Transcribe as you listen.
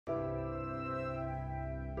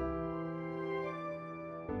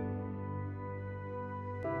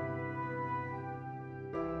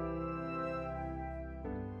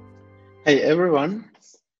Hey everyone,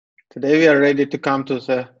 today we are ready to come to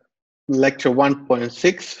the lecture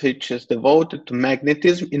 1.6, which is devoted to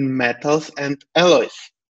magnetism in metals and alloys.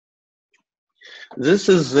 This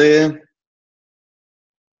is the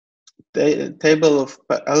table of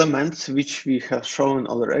elements which we have seen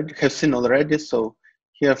already. So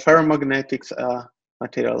here ferromagnetics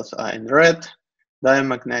materials are in red,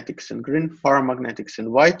 diamagnetics in green, paramagnetics in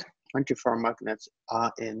white, antiferromagnets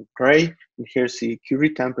are in gray, and here see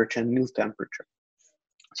Curie temperature and nil temperature.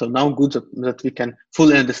 So now good that we can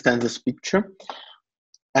fully understand this picture.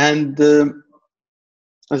 And the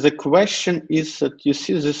question is that you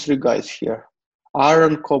see these three guys here,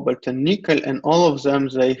 iron, cobalt, and nickel, and all of them,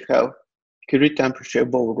 they have Curie temperature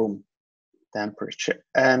above room temperature,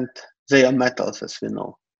 and they are metals, as we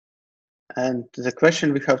know. And the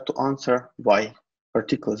question we have to answer, why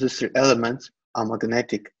particularly these three elements are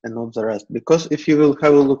magnetic and not the rest? Because if you will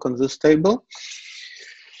have a look on this table,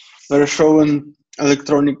 we're showing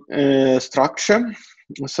electronic structure.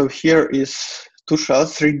 So here is two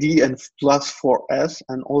shells, 3D and plus 4s,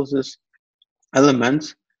 and all these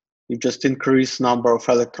elements, you just increase number of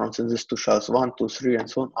electrons in these two shells, 1, 2, 3, and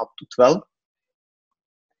so on, up to 12.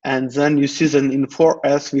 And then you see that in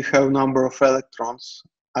 4s, we have number of electrons,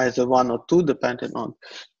 either 1 or 2, depending on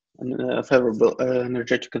favorable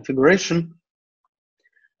energetic configuration.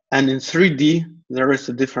 And in 3D, there is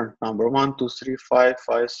a different number, 1, 2, 3, 5,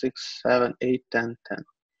 5, 6, 7, 8, 10, 10.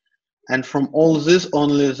 And from all this,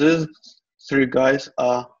 only these three guys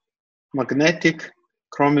are magnetic.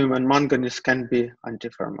 Chromium and manganese can be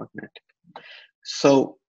antiferromagnetic.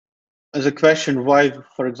 So the question why,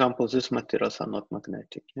 for example, these materials are not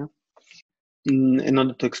magnetic. Yeah? In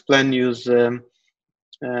order to explain you the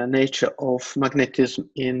nature of magnetism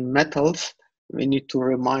in metals, we need to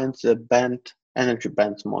remind the energy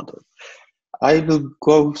bands model. I will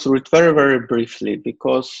go through it very, very briefly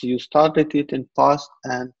because you started it in past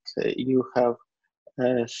and you have,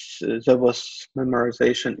 there was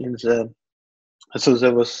memorization in the, so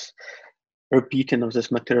there was repeating of this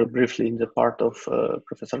material briefly in the part of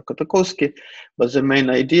Professor Kotakowski, but the main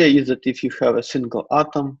idea is that if you have a single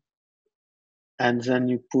atom and then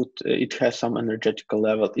you put, it has some energetical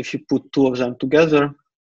level. If you put two of them together,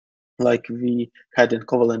 like we had in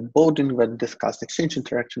covalent bonding when discussed exchange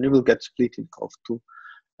interaction, you will get splitting of two.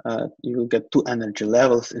 You will get two energy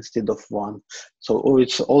levels instead of one. So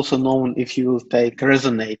it's also known if you will take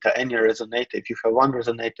resonator, any resonator, if you have one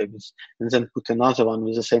resonator and then put another one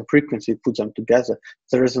with the same frequency, put them together,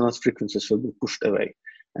 the resonance frequencies will be pushed away.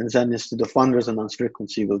 And then instead of one resonance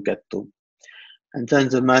frequency, you will get two. And then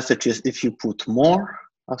the message is if you put more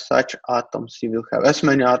of such atoms, you will have as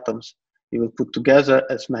many atoms, you will put together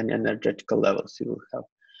as many energetical levels you will have.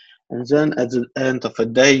 And then at the end of the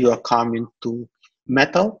day, you are coming to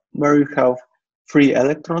metal, where you have free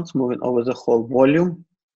electrons moving over the whole volume.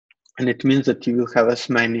 And it means that you will have as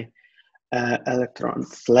many electron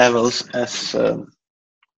levels as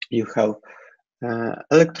you have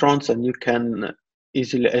electrons, and you can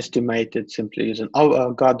easily estimate it simply using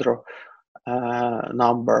Avogadro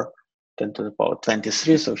number 10 to the power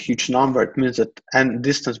 23, so huge number. It means that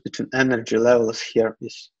distance between energy levels here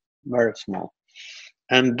is very small.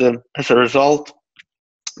 And as a result,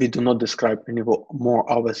 we do not describe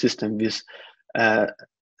anymore our system with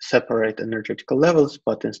separate energetical levels,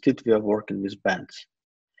 but instead we are working with bands.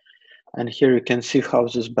 And here you can see how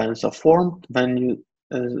these bands are formed when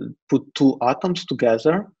you put two atoms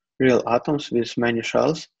together, real atoms with many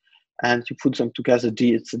shells, and you put them together,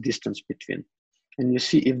 d, it's the distance between. And you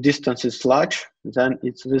see if distance is large, then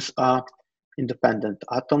these are independent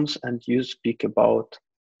atoms and you speak about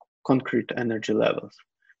concrete energy levels.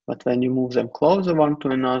 But when you move them closer one to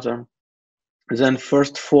another, then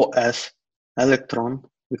first 4s electron,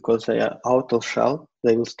 because they are outer shell,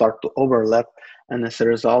 they will start to overlap, and as a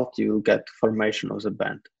result, you will get formation of the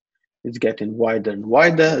band. It's getting wider and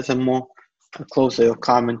wider the more closer you're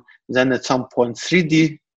coming. Then at some point,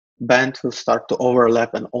 3D band will start to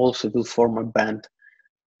overlap and also will form a band.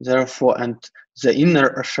 Therefore, and the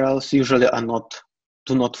inner shells usually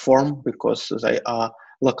do not form because they are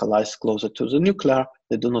localized closer to the nuclear.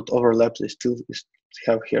 They do not overlap. They still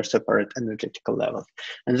have here separate energetical levels.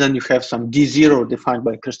 And then you have some D0 defined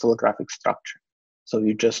by crystallographic structure. So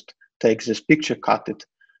you just take this picture, cut it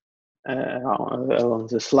along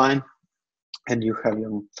this line, and you have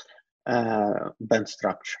your band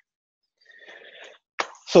structure.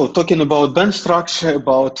 So talking about band structure,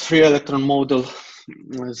 about free electron model,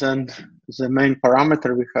 then the main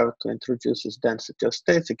parameter we have to introduce is density of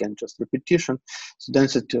states. Again, just repetition. So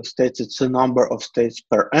density of states, it's the number of states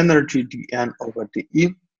per energy, dN over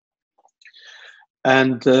dE.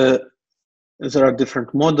 And there are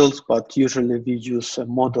different models, but usually we use a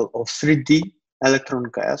model of 3D electron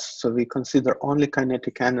gas. So we consider only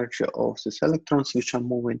kinetic energy of these electrons which are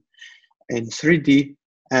moving in 3D,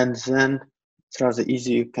 and then it's rather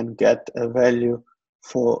easy. You can get a value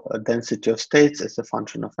for a density of states as a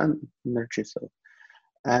function of energy. So,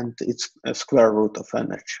 and it's a square root of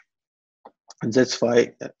energy. And that's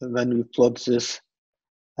why when we plot this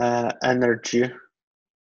energy,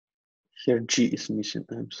 here G is missing,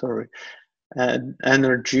 I'm sorry,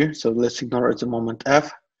 energy, so let's ignore at the moment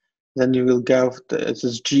F, then you will get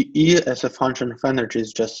this GE as a function of energy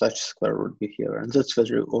is just such square root behavior. And that's where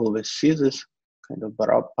you always see this kind of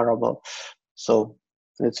parable. So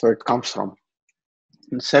that's where it comes from.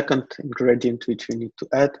 And second ingredient which we need to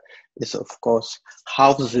add is, of course,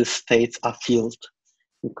 how these states are filled.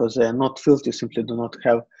 Because they are not filled, you simply do not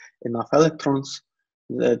have enough electrons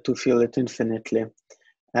to fill it infinitely.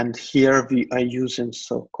 And here we are using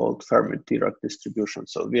so-called Fermi-Dirac distribution.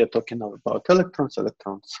 So we are talking now about electrons.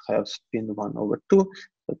 Electrons have spin 1/2.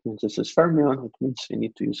 That means this is fermion. It means we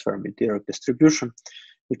need to use Fermi-Dirac distribution,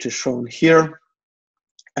 which is shown here.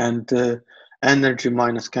 And energy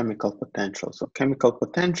minus chemical potential. So chemical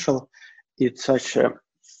potential, it's such a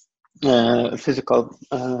physical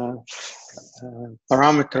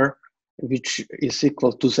parameter which is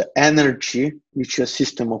equal to the energy which your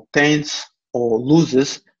system obtains or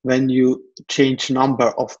loses when you change number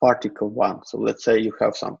of particle one. So let's say you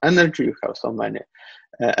have some energy, you have so many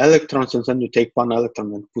electrons, and then you take one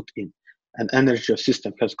electron and put in, and energy of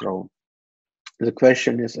system has grown. The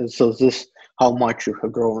question is, so this, how much you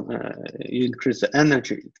have grown, you increase the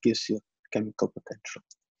energy, it gives you chemical potential.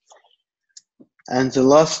 And the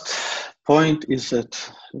last point is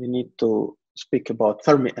that we need to speak about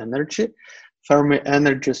Fermi energy. Fermi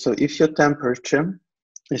energy, so if your temperature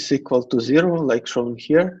is equal to 0, like shown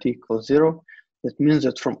here, T equals 0, that means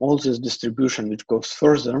that from all this distribution which goes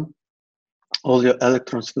further, all your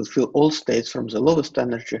electrons will fill all states from the lowest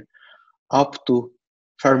energy up to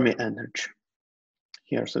Fermi energy.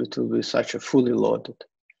 Here, so it will be such a fully loaded.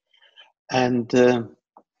 And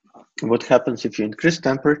what happens if you increase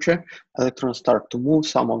temperature? Electrons start to move.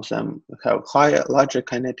 Some of them have higher, larger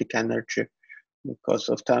kinetic energy because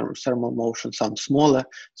of thermal motion, some smaller.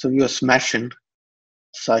 So you are smashing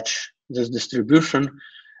this distribution.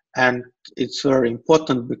 And it's very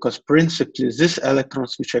important because principally these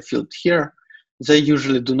electrons which are filled here, they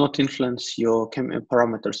usually do not influence your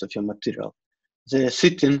parameters of your material. They are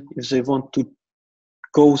sitting if they want to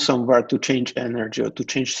go somewhere to change energy or to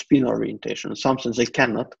change spin orientation, something they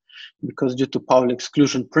cannot, because due to Pauli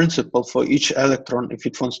exclusion principle, for each electron, if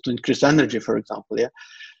it wants to increase energy, for example,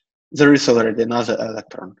 there is already another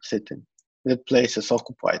electron sitting. That place is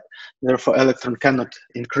occupied. Therefore, electron cannot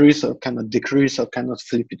increase or cannot decrease or cannot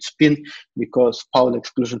flip its spin because Pauli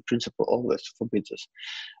exclusion principle always forbids this.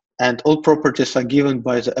 And all properties are given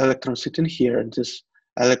by the electron sitting here in this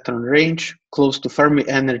electron range close to Fermi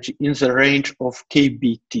energy in the range of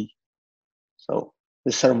kBt. So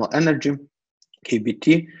the thermal energy,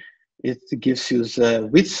 kBt, it gives you the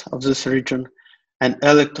width of this region, and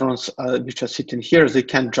electrons which are sitting here, they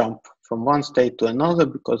can jump from one state to another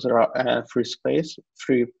because there are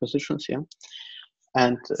free positions here.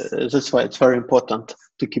 And that's why it's very important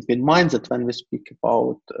to keep in mind that when we speak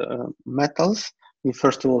about metals, we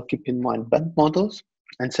first of all keep in mind band models,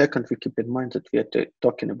 and second, we keep in mind that we are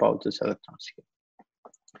talking about these electrons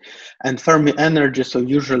here. And Fermi energy, so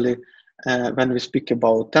usually when we speak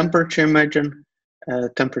about temperature, imagine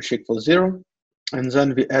temperature equals 0, and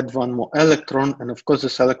then we add one more electron, and of course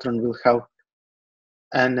this electron will have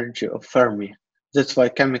energy of Fermi. That's why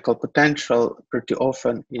chemical potential pretty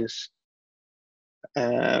often is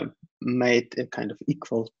made kind of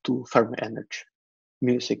equal to Fermi energy.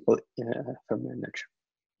 Mu is equal Fermi energy.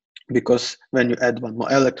 Because when you add one more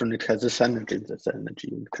electron, it has this energy,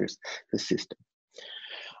 you increase the system.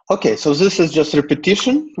 Okay, so this is just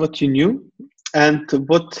repetition, what you knew. And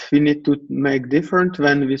what we need to make different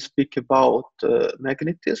when we speak about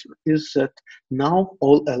magnetism is that now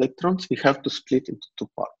all electrons, we have to split into two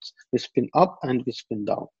parts. We spin up and we spin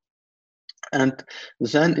down. And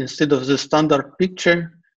then instead of the standard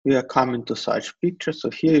picture, we are coming to such picture. So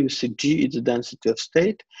here you see G is the density of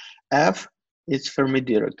state, F is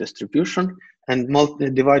Fermi-Dirac distribution, and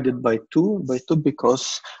divided by 2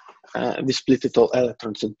 because we split it all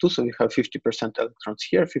electrons in two, so we have 50% electrons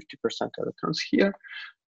here, 50% electrons here.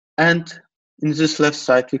 And in this left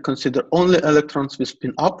side, we consider only electrons we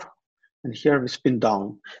spin up, and here we spin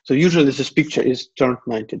down. So usually this picture is turned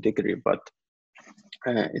 90 degrees, but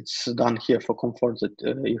it's done here for comfort that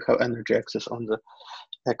you have energy access on the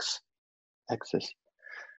x-axis.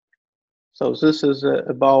 So this is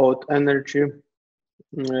about energy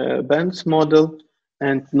bands model,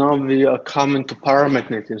 and now we are coming to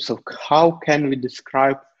paramagnetism. So how can we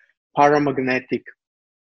describe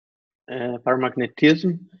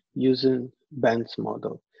paramagnetism using bands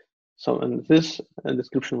model? So, and this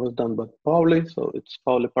description was done by Pauli. So it's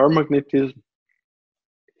Pauli paramagnetism.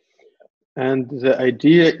 And the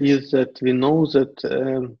idea is that we know that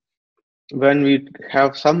when we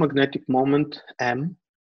have some magnetic moment M,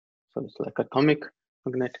 so it's like atomic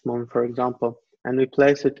magnetic moment, for example, and we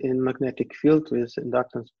place it in magnetic field with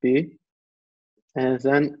inductance B, and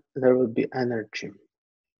then there will be energy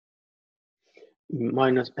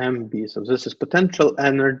minus MB. So this is potential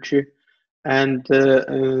energy, and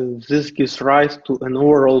this gives rise to an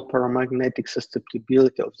overall paramagnetic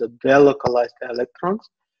susceptibility of the delocalized electrons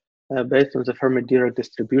based on the Fermi-Dirac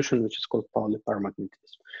distribution, which is called Pauli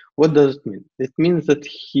paramagnetism. What does it mean? It means that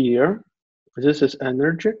here, this is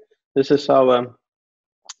energy, this is our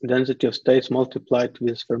density of states multiplied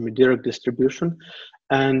with Fermi-Dirac distribution,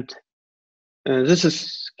 and this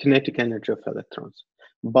is kinetic energy of electrons.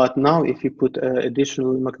 But now if you put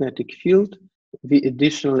additional magnetic field, we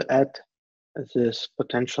additionally add this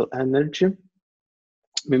potential energy,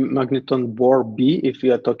 magneton Bohr B, if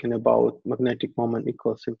we are talking about magnetic moment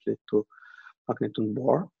equals simply to magneton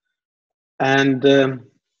Bohr. And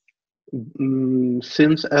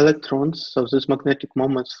since electrons, so these magnetic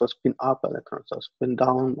moments for spin up electrons or spin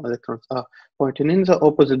down electrons are pointing in the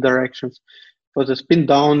opposite directions. For the spin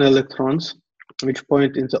down electrons, which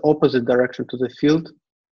point in the opposite direction to the field,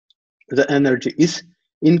 the energy is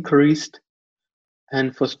increased.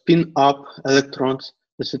 And for spin up electrons,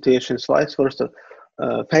 the situation is vice versa.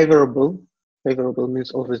 Favorable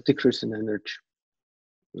means always decrease in energy.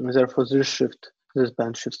 And therefore, this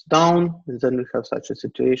band shifts down, and then we have such a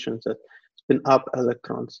situation that spin up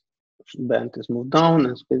electrons band is moved down,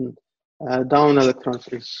 and spin down electrons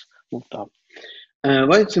is moved up.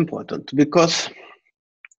 Why it's important? Because,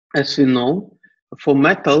 as we know, for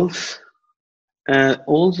metals,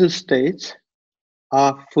 all the states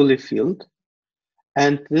are fully filled.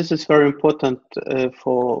 And this is very important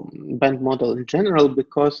for band model in general,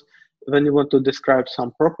 because when you want to describe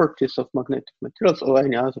some properties of magnetic materials or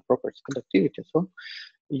any other properties, conductivity, so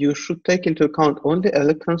you should take into account only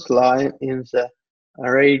electrons lie in the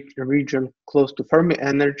region close to Fermi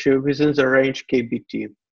energy within the range KBT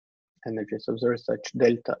energy. So there is such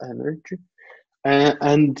delta energy.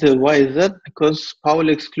 And why is that? Because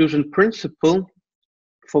Pauli exclusion principle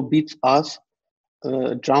forbids us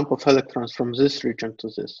jump of electrons from this region to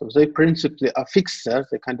this. So they principally are fixed there,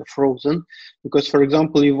 they're kind of frozen, because, for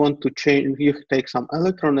example, you want to change, you take some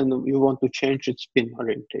electron and you want to change its spin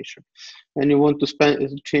orientation. And you want to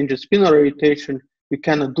change its spin orientation, you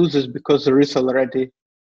cannot do this because there is already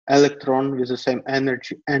electron with the same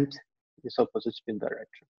energy and this opposite spin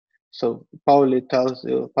direction. So Pauli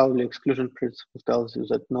exclusion principle tells you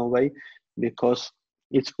that no way, because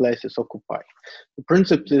its place is occupied.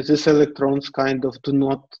 Principally, these electrons kind of do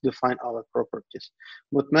not define our properties.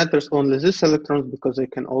 What matters only these electrons, because they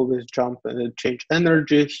can always jump and change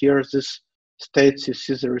energy. Here, this states, you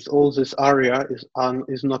see there is all this area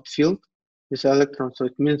is not filled with electrons, so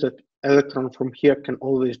it means that electron from here can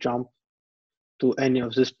always jump to any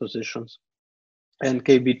of these positions. And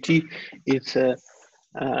KBT is a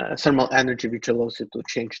thermal energy which allows you to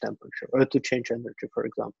change temperature or to change energy, for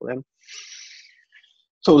example. Yeah?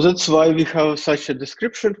 So that's why we have such a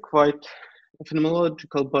description, quite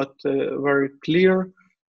phenomenological, but very clear.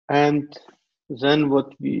 And then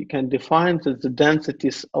what we can define is the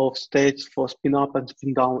densities of states for spin up and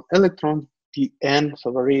spin down electrons, Dn,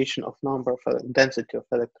 so variation of number of density of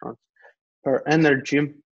electrons per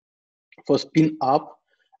energy for spin up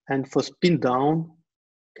and for spin down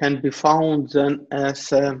can be found then as,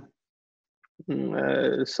 so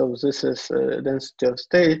this is density of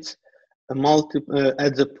states, at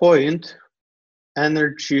the point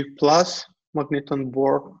energy plus magneton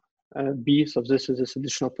Bohr B, so this is this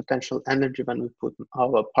additional potential energy when we put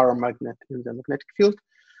our paramagnet in the magnetic field,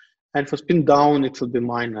 and for spin down it will be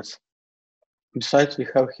minus. Besides, we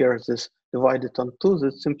have here this divided on 2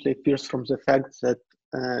 that simply appears from the fact that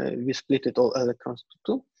we split it all electrons to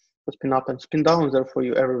 2, for spin up and spin down, therefore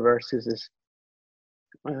you everywhere see this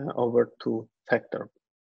over 2 factor.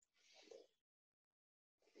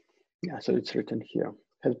 Yeah, so it's written here.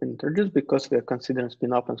 Has been introduced because we are considering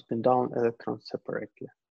spin up and spin down electrons separately.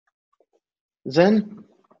 Then,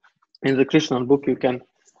 in the Krishnan book, you can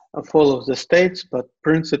follow the states, but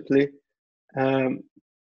principally,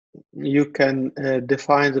 you can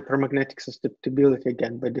define the paramagnetic susceptibility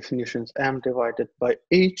again by definitions M divided by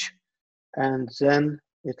H, and then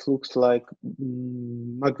It looks like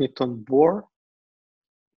magneton bore,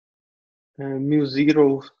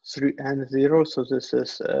 mu0, 3n0. So this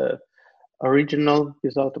is original,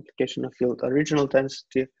 without application of field, original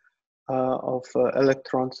density of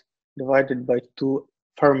electrons divided by 2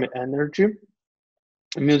 Fermi energy.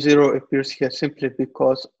 Mu0 appears here simply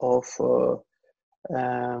because of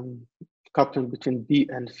coupling between B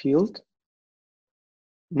and field.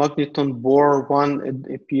 Magneton bore 1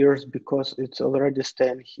 appears because it's already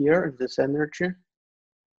staying here in this energy.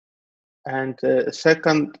 And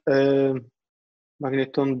second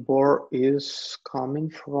magneton bore is coming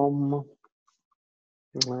from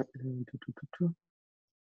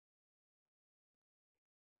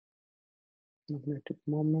magnetic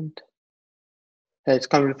moment. It's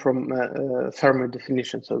coming from Fermi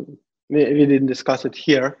definition, so we didn't discuss it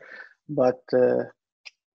here, but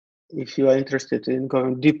if you are interested in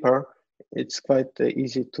going deeper, it's quite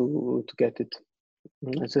easy to get it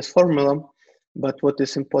as this formula. But what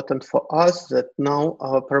is important for us that now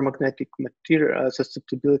our paramagnetic material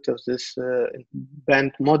susceptibility of this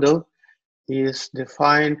band model is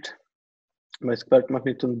defined by squared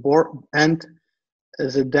magneton bore and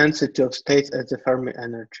the density of states at the Fermi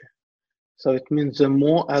energy. So it means the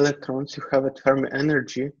more electrons you have at Fermi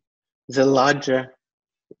energy, the larger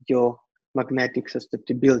your magnetic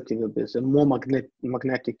susceptibility will be, the more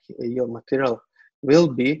magnetic your material will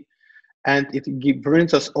be. And it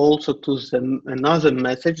brings us also to another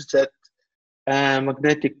message that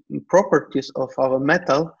magnetic properties of our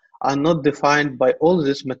metal are not defined by all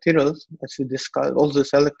these materials, as we discussed, all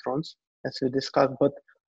these electrons, as we discussed, but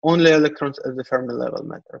only electrons at the Fermi level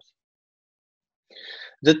matters.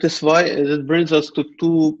 That is why it brings us to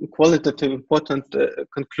two qualitative important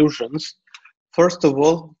conclusions. First of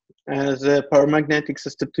all, the paramagnetic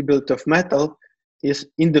susceptibility of metal is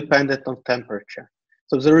independent of temperature.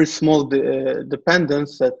 So there is small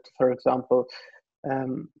dependence that, for example,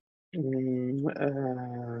 the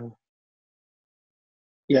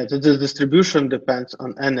distribution depends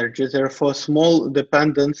on energy. Therefore, small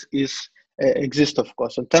dependence exists, of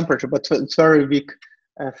course, on temperature, but it's very weak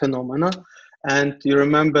phenomena. And you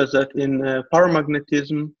remember that in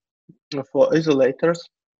paramagnetism for isolators,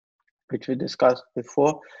 which we discussed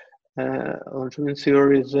before, Longevin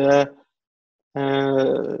theory, the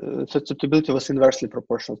susceptibility was inversely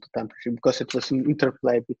proportional to temperature because it was an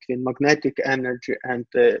interplay between magnetic energy and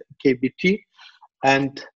KBT,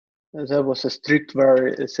 and there was a strict,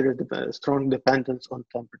 very strong dependence on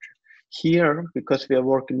temperature. Here, because we are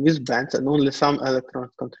working with bands and only some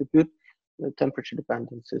electrons contribute, the temperature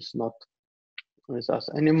dependence is not with us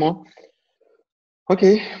anymore.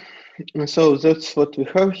 Okay, so that's what we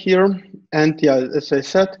have here. And yeah, as I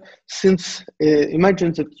said, since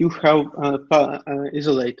imagine that you have an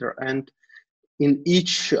isolator, and in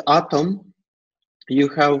each atom you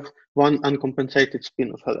have one uncompensated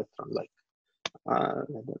spin of electron, like I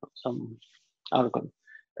don't know, some argon,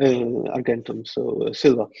 argentum, so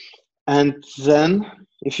silver. And then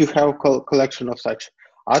if you have a collection of such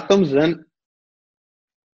atoms, then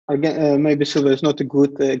again, maybe silver is not a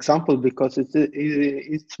good example because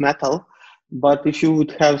it's metal, but if you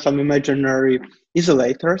would have some imaginary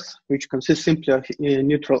isolators, which consist simply of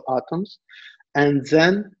neutral atoms, and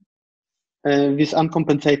then with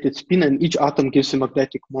uncompensated spin, and each atom gives a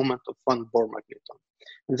magnetic moment of 1 Bohr magneton.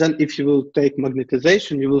 And then if you will take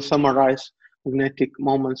magnetization, you will summarize magnetic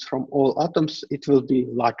moments from all atoms, it will be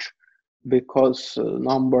large because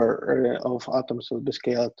number of atoms will be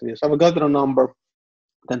scaled with Avogadro number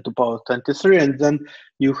 10 to the power 23, and then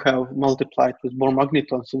you have multiplied with Bohr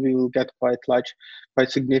magnetons, so we will get quite large,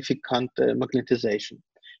 quite significant magnetization.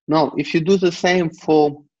 Now, if you do the same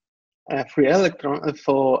for free electron,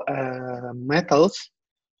 for metals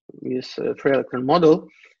with free electron model,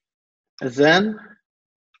 then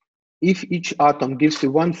if each atom gives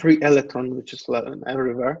you 1 free electron, which is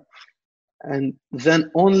everywhere, and then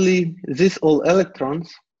only these all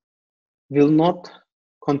electrons will not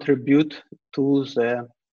contribute to the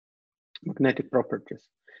magnetic properties.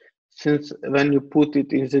 Since when you put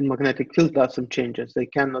it in the magnetic field, doesn't change. They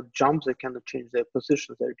cannot jump, they cannot change their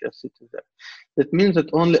position, they're just sitting there. That means that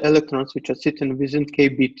only electrons which are sitting within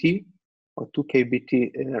KBT or 2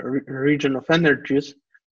 KBT region of energies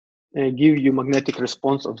give you magnetic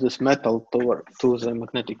response of this metal to the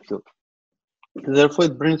magnetic field. Therefore,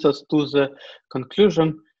 it brings us to the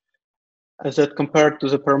conclusion that compared to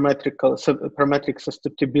the parametric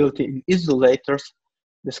susceptibility in isolators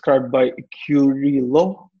described by Curie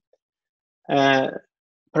law,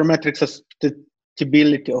 parametric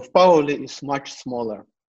susceptibility of Pauli is much smaller.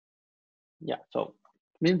 Yeah, so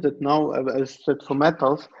it means that now, as said for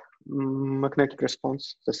metals, magnetic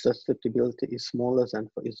response, the susceptibility is smaller than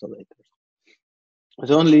for isolators.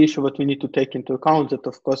 The only issue what we need to take into account that,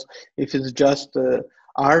 of course, if it's just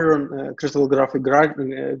iron crystallographic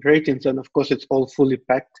gratings, then of course it's all fully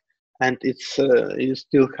packed, and it's you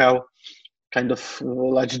still have kind of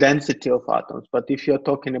large density of atoms. But if you're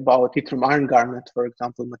talking about yttrium iron garnet, for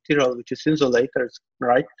example, material which is insulators,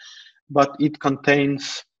 right? But it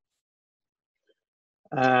contains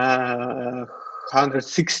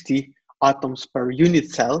 160 atoms per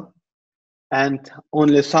unit cell, and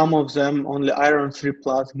only some of them, only iron 3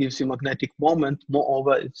 plus gives you magnetic moment.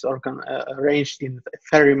 Moreover, it's arranged in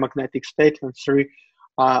ferromagnetic state, and 3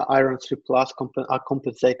 iron 3 plus are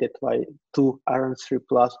compensated by 2 iron 3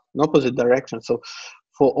 plus in opposite direction. So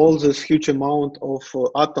for all this huge amount of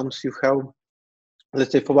atoms you have,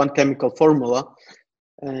 let's say for one chemical formula,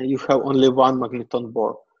 you have only one magneton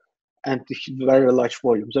Bohr and very large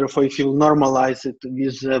volume. Therefore, if you normalize it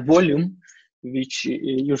with volume, which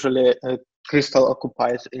usually crystal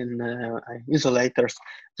occupies in insulators,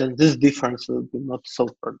 then this difference will be not so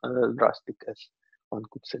drastic as one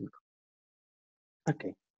could think.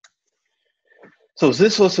 Okay. So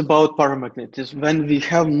this was about paramagnetism. When we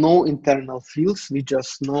have no internal fields, we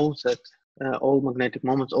just know that all magnetic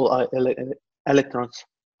moments, all electrons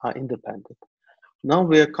are independent. Now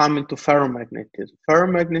we are coming to ferromagnetism.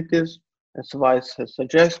 Ferromagnetism, as Weiss has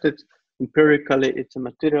suggested, empirically it's a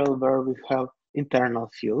material where we have internal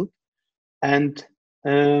field, and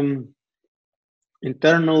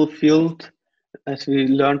internal field, as we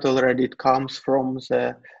learned already, it comes from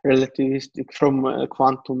the relativistic, from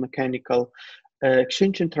quantum mechanical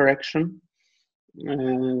exchange interaction.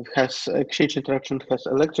 Exchange interaction has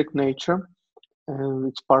electric nature.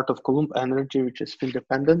 It's part of Coulomb energy, which is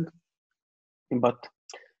independent. But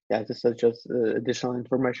yeah, this is just additional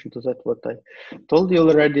information to that what I told you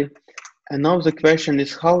already. And now the question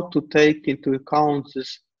is how to take into account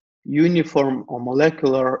this uniform or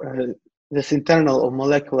molecular, this internal or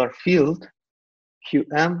molecular field,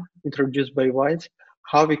 QM, introduced by Weiss,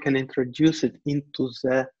 how we can introduce it into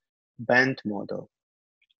the band model.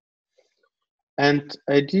 And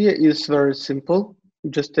idea is very simple.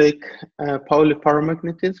 You just take Pauli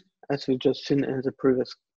paramagnetism, as we just seen in the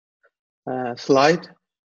previous slide,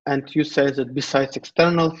 and you say that besides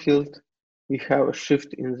external field, we have a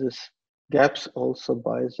shift in these gaps also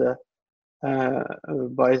by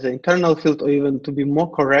the internal field, or even to be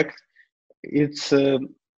more correct, it's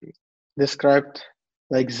described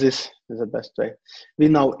like this is the best way. We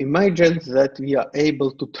now imagine that we are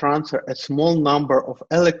able to transfer a small number of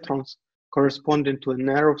electrons corresponding to a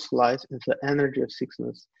narrow slice in the energy of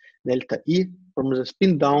thickness delta E from the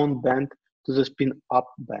spin down band to the spin up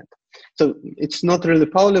band. So it's not really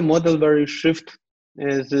Pauli model where you shift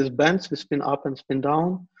these bands, we spin up and spin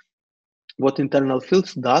down. What internal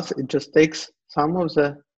fields does, it just takes some of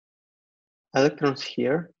the electrons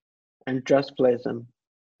here and just place them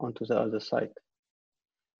onto the other side.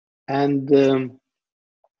 And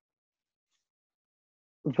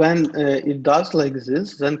when it does like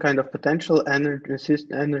this, then kind of potential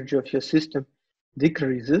energy of your system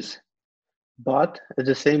decreases. But at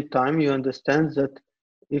the same time, you understand that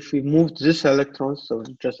if we moved these electrons, so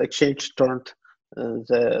just exchange turned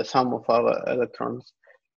the sum of our electrons,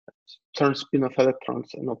 turn spin of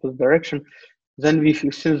electrons in opposite direction, then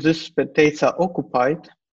since these states are occupied,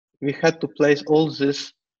 we had to place all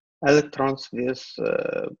these electrons with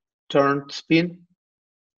turned spin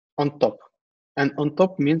on top. And on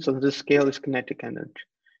top means on this scale is kinetic energy.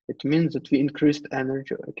 It means that we increased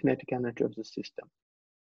energy, kinetic energy of the system.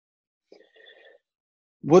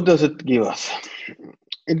 What does it give us?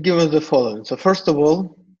 It gives us the following. So first of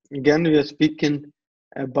all, again, we are speaking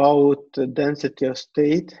about the density of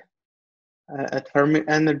state at Fermi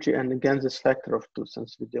energy, and again, this factor of 2,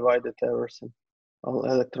 since we divided everything, all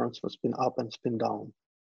electrons will spin up and spin down.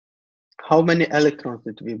 How many electrons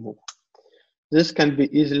did we move? This can be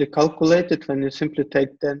easily calculated when you simply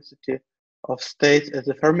take density of states as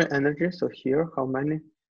the Fermi energy, so here, how many,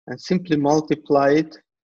 and simply multiply it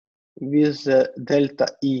with delta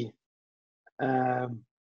E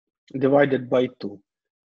divided by 2.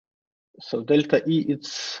 So delta E,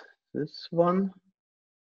 it's this one.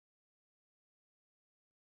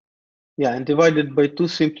 Yeah, and divided by 2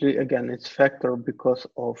 simply, again, it's factor because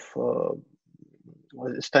of, well,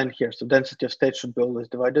 it's 10 here. So density of state should be always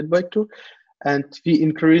divided by 2. And we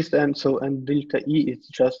increased, and delta E is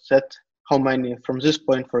just that how many from this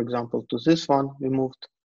point, for example, to this one, we moved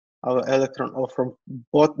our electron, or from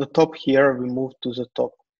both the top here, we moved to the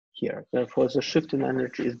top here. Therefore, the shift in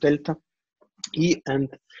energy is delta E, and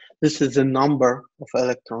this is the number of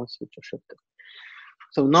electrons which are shifted.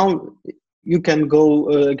 So now You can go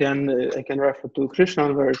again, I can refer to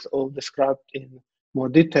Krishnan where it's all described in more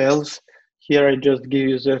details. Here I just give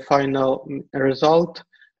you the final result.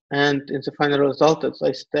 And in the final result, as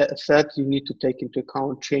I said, you need to take into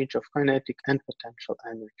account change of kinetic and potential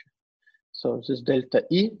energy. So this delta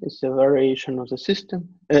E is a variation of the system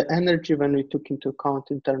energy when we took into account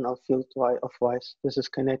internal field of Weiss. This is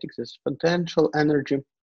kinetic, this is potential energy.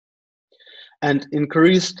 And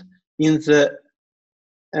increased in the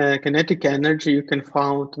kinetic energy, you can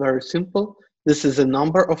find very simple. This is a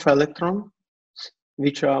number of electrons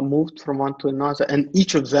which are moved from one to another, and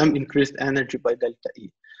each of them increased energy by delta E.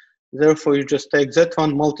 Therefore, you just take that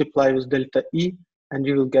one, multiply with delta E, and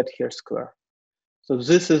you will get here square. So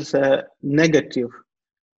this is a negative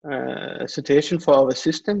situation for our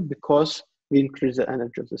system because we increase the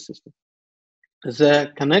energy of the system.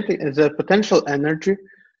 The potential energy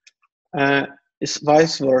is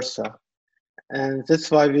vice versa. And that's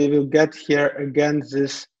why we will get here again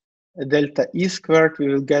this delta E squared, we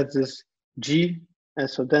will get this G,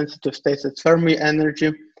 so density of states at Fermi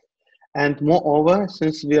energy. And moreover,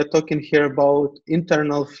 since we are talking here about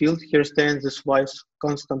internal field, here stands this Weiss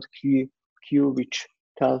constant Q, which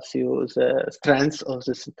tells you the strength of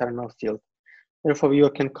this internal field. Therefore, you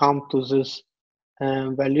can come to this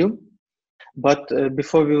value. But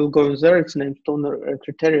before we will go in there, it's named Stoner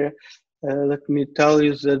criteria. Let me tell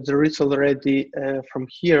you that there is already, from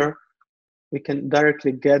here, we can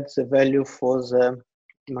directly get the value for the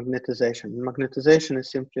magnetization. Magnetization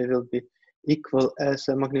is simply will be equal as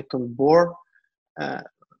a magneton Bohr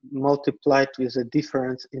multiplied with the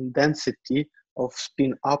difference in density of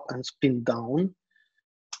spin up and spin down.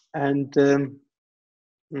 And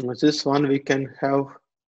this one we can have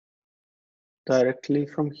directly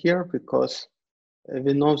from here because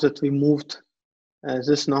we know that we moved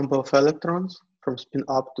this number of electrons from spin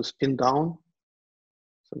up to spin down.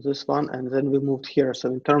 So this one, and then we moved here. So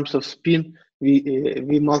in terms of spin,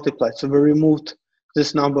 we multiplied. So we removed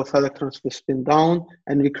this number of electrons with spin down,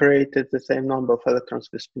 and we created the same number of electrons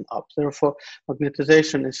with spin up. Therefore,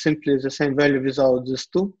 magnetization is simply the same value without these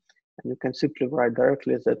two, and you can simply write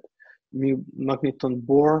directly that mu magneton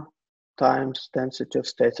Bohr times density of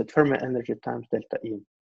states at Fermi energy times delta E.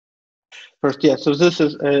 First, yeah, so this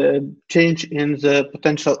is a change in the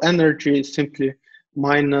potential energy, simply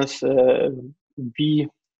minus B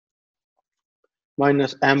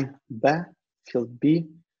minus M B, field B.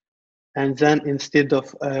 And then instead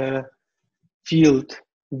of field,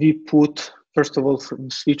 we put, first of all,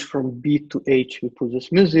 switch from B to H, we put this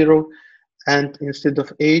mu0. And instead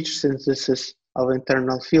of H, since this is our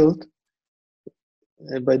internal field,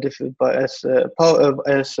 as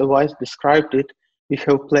Weiss described it, we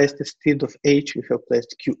have placed instead of H, we have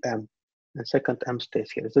placed QM, and second M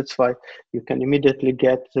stays here. That's why you can immediately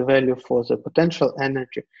get the value for the potential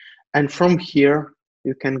energy. And from here,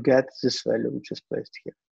 you can get this value, which is placed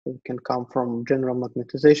here. So you can come from general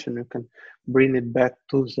magnetization, you can bring it back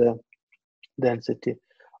to the density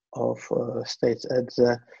of states at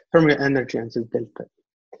the Fermi energy and the delta.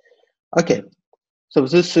 Okay. So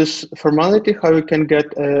this is formality, how you can get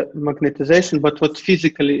magnetization, but what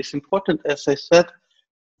physically is important, as I said,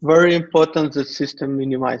 very important, the system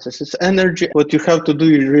minimizes its energy. What you have to do,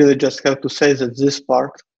 you really just have to say that this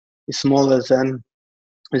part is smaller than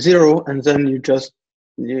 0, and then you just,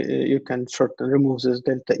 you can remove this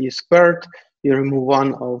delta E squared, you remove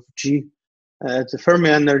 1 of G at the Fermi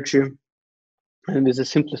energy, and with the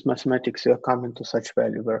simplest mathematics, you are coming to such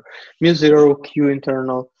value where mu0, Q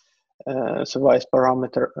internal, so Weiss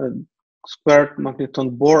parameter squared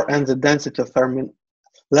magneton Bohr and the density of Fermi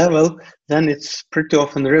level, then it's pretty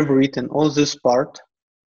often rewritten. All this part,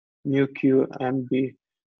 mu Q MB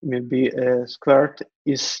mu B squared,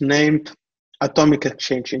 is named atomic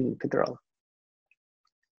exchange integral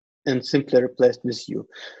and simply replaced with U.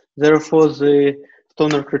 Therefore, the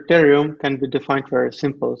Stoner criterion can be defined very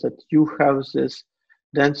simple, that you have this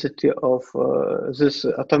density of this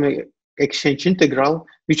atomic exchange integral,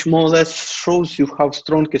 which more or less shows you how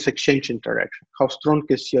strong is exchange interaction, how strong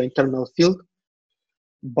is your internal field,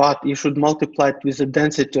 but you should multiply it with the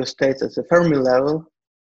density of states at the Fermi level,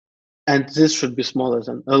 and this should be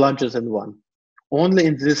larger than 1. Only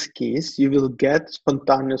in this case, you will get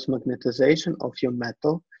spontaneous magnetization of your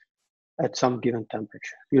metal at some given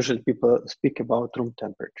temperature. Usually people speak about room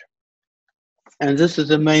temperature. And this is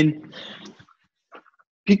the main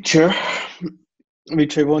picture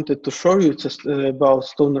which I wanted to show you. It's just about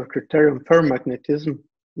Stoner criterion ferromagnetism,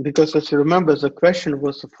 because as you remember, the question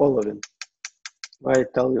was the following. Why I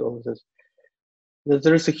tell you all this? That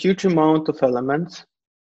there is a huge amount of elements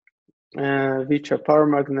which are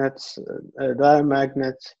paramagnets,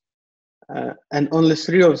 diamagnets, and only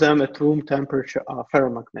 3 of them at room temperature are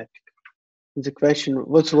ferromagnetic. The question,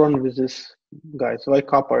 what's wrong with this, guys? Why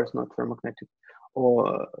copper is not ferromagnetic,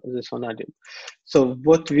 or this vanadium? So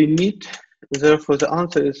what we need, therefore, the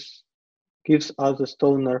answer is gives us the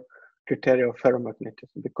Stoner criteria of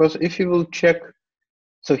ferromagnetism. Because if you will check,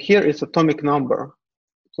 so here is atomic number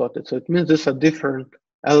plotted. So it means these are different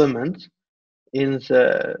elements in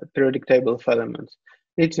the periodic table of elements: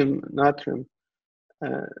 lithium, natrium,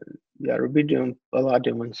 rubidium,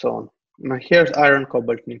 palladium, and so on. Now here's iron,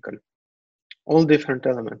 cobalt, nickel, all different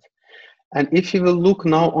elements. And if you will look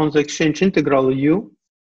now on the exchange integral U,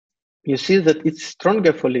 you see that it's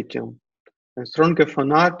stronger for lithium and stronger for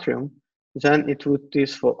natrium than it would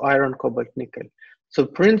is for iron, cobalt, nickel. So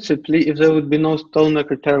principally, if there would be no Stoner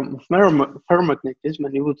criterion of ferromagnetism,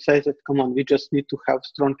 and you would say that, come on, we just need to have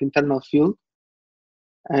strong internal field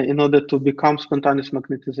in order to become spontaneous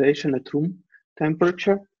magnetization at room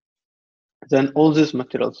temperature, then all these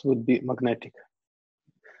materials would be magnetic.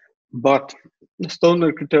 But the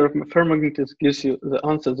Stoner criterion of ferromagnetism gives you the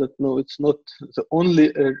answer that no, it's not the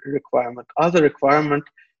only requirement. Other requirement,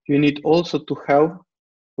 you need also to have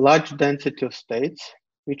large density of states,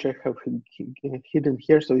 which I have hidden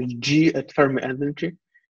here. So it's G at Fermi energy.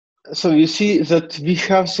 So you see that we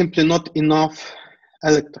have simply not enough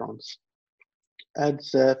electrons at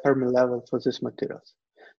the Fermi level for these materials.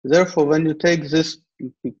 Therefore, when you take this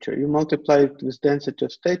picture, you multiply it with density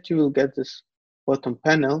of state, you will get this bottom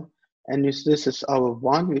panel. And this is our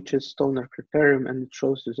one, which is Stoner criterion, and it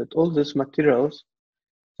shows you that all these materials,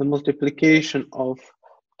 the multiplication of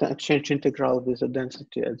the exchange integral with the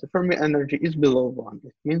density at the Fermi energy is below 1.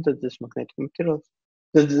 It means that these materials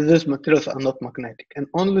are not magnetic, and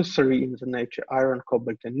only 3 in the nature: iron,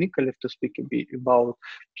 cobalt, and nickel, if to speak about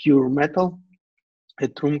pure metal,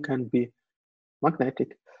 at room can be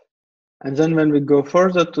magnetic. And then when we go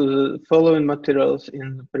further to the following materials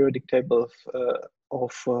in the periodic table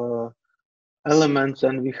of elements,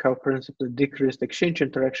 then we have principally decreased exchange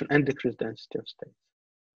interaction and decreased density of states.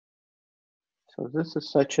 So this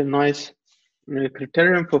is such a nice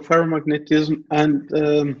criterion for ferromagnetism, and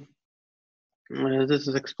this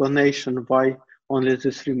is explanation why only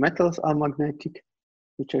these 3 metals are magnetic,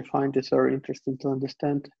 which I find is very interesting to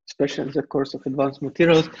understand, especially in the course of advanced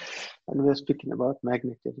materials, and we're speaking about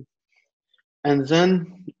magnetism. And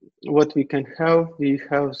then what we can have, we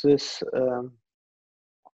have this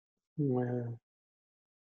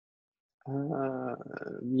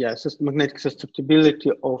magnetic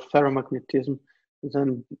susceptibility of ferromagnetism.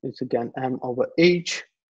 Then it's again M over H,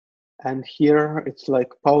 and here it's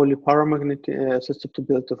like Pauli paramagnetic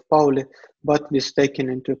susceptibility of Pauli, but with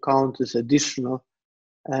taking into account this additional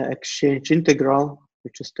exchange integral,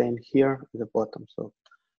 which is staying here at the bottom. So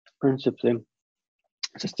principally,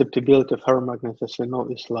 susceptibility of ferromagnets, as we know,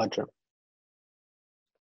 is larger.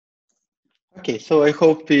 Okay, so I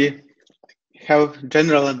hope we have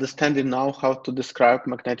general understanding now how to describe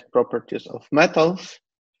magnetic properties of metals.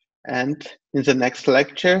 And in the next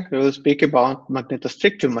lecture, we will speak about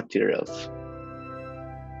magnetostrictive materials.